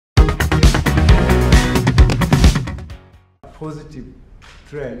positive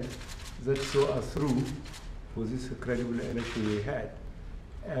trend that saw us through for this credible election we had.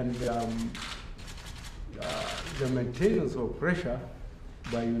 And the maintenance of pressure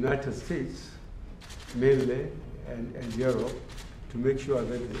by United States, mainly, and Europe, to make sure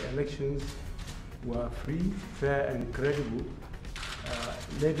that the elections were free, fair, and credible,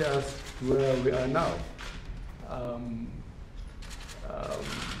 led us to where we are now.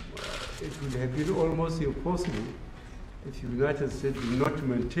 It would have been almost impossible if the United States did not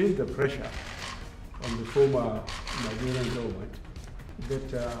maintain the pressure on the former Nigerian government that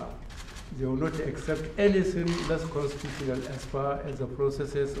they will not accept anything less constitutional as far as the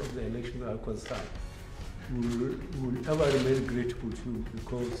processes of the elections are concerned. We will ever remain grateful to you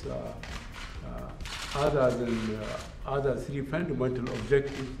because other than other three fundamental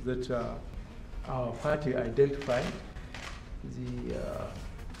objectives that our party identified, the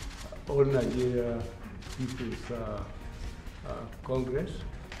All Nigeria People's Congress,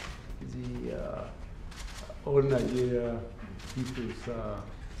 the All Nigeria People's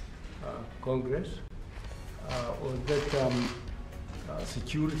Congress, or that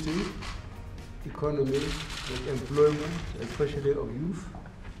security, economy, employment, especially of youth,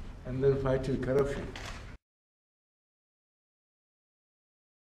 and then fighting corruption.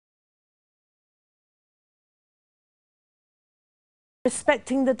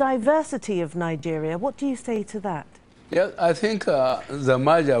 Respecting the diversity of Nigeria, what do you say to that? Yeah, I think the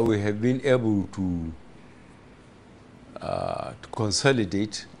merger we have been able to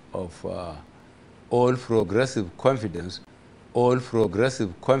consolidate of all progressive confidence,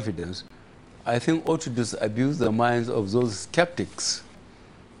 I think ought to disabuse the minds of those skeptics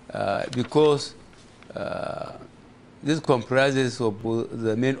because this comprises of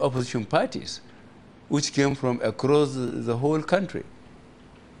the main opposition parties which came from across the whole country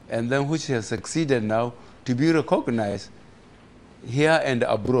and then which has succeeded now to be recognized here and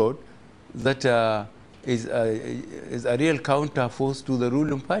abroad that is a real counter force to the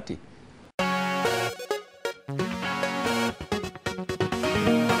ruling party.